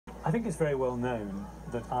I think it's very well known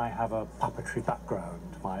that I have a puppetry background.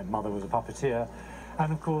 My mother was a puppeteer,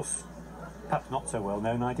 and of course, perhaps not so well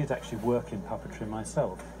known, I did actually work in puppetry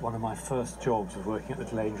myself. One of my first jobs was working at the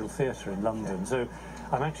Little Angel Theatre in London, so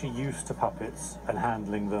I'm actually used to puppets and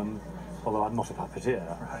handling them, although I'm not a puppeteer.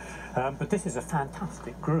 Right. But this is a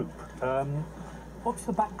fantastic group. What's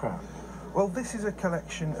the background? Well, this is a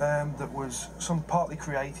collection that was some partly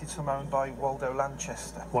created, some owned by Waldo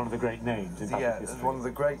Lanchester. One of the great names in puppet history. Yeah, one of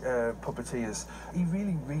the great puppeteers. He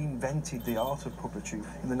really reinvented the art of puppetry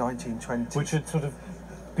in the 1920s. Which had sort of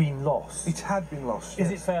been lost. It had been lost,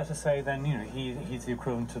 Is yes. it fair to say then, you know, he's the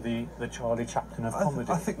equivalent to the Charlie Chaplin of comedy?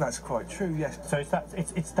 I think that's quite true, yes. So it's that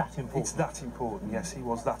important? It's that important, yes. He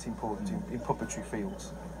was that important in puppetry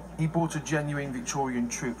fields. He bought a genuine Victorian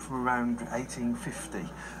troupe from around 1850,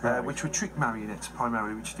 right. which were trick marionettes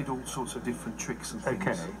primarily, which did all sorts of different tricks and things.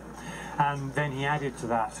 Okay. And then he added to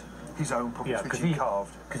that his own puppets, which he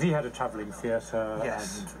carved. Because he had a travelling theatre,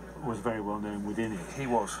 yes, and was very well known within it. He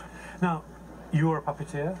was. Now, you're a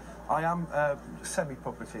puppeteer? I am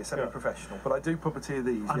semi-puppeteer, semi-professional, but I do puppeteer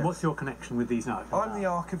these. And yes. What's your connection with these now? I'm the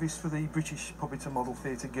archivist for the British Puppet and Model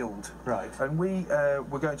Theatre Guild. Right. And we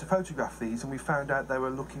were going to photograph these, and we found out they were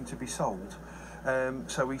looking to be sold.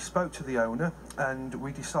 So we spoke to the owner, and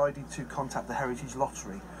we decided to contact the Heritage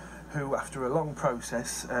Lottery, who, after a long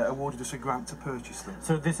process, awarded us a grant to purchase them.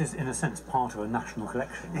 So this is, in a sense, part of a national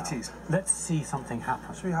collection now. It is. Let's see something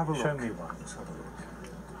happen. Shall we have a look? Show me one. Let's have a look.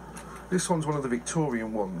 This one's one of the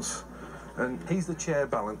Victorian ones, and he's the chair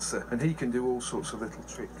balancer, and he can do all sorts of little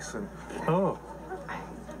tricks and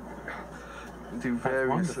do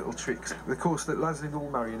various little tricks. Of course, as in all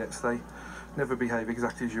marionettes, they never behave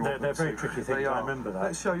exactly as you want them to. They're very tricky things, I remember that.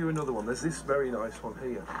 Let's show you another one. There's this very nice one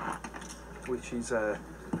here, which is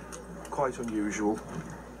quite unusual.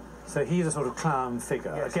 So he's a sort of clown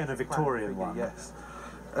figure, yes, again a Victorian one. Yes,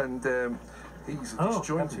 and he's a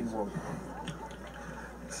disjointing one.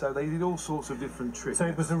 So they did all sorts of different tricks. So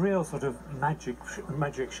it was a real sort of magic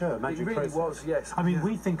show, magic It really process. was, yes. I mean,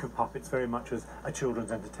 we think of puppets very much as a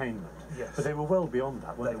children's entertainment. Yes. But they were well beyond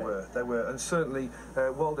that, weren't they? They were. And certainly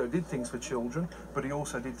Waldo did things for children, but he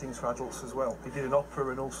also did things for adults as well. He did an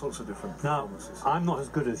opera and all sorts of different performances. Now, I'm not as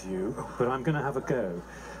good as you, but I'm going to have a go.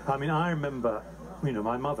 I mean, I remember, you know,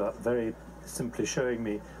 my mother very simply showing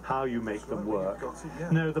me how you make them work. Got it, yeah.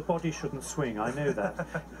 No, the body shouldn't swing, I know that.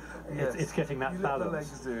 Yes. It's getting that balance. The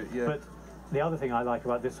legs do it, yeah. But the other thing I like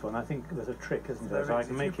about this one, I think there's a trick, isn't there? So I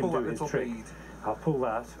can make him do his trick. Bead, I'll pull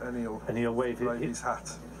that, and he'll wave his hat.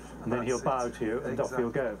 And then he'll bow to you, and off he'll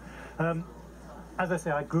go. As I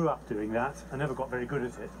say, I grew up doing that. I never got very good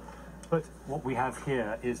at it. But what we have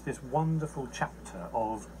here is this wonderful chapter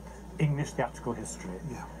of English theatrical history,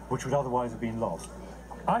 which would otherwise have been lost.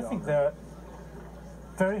 I think they're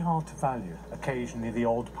very hard to value. Occasionally the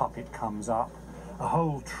odd puppet comes up. A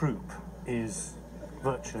whole troupe is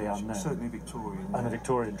virtually unknown. Certainly Victorian. And a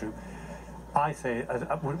Victorian troupe. I say,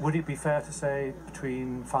 would it be fair to say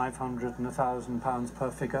between £500 and £1,000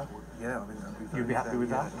 per figure? Yeah, I mean, that'd be very You'd be happy with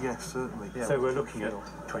that? Yes, certainly. Yeah, so we're looking at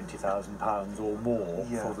 £20,000 or more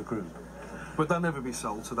for the group. But they'll never be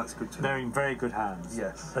sold, so that's good to know. They're in very good hands.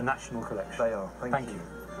 Yes. The national collection. They are. Thank you. you.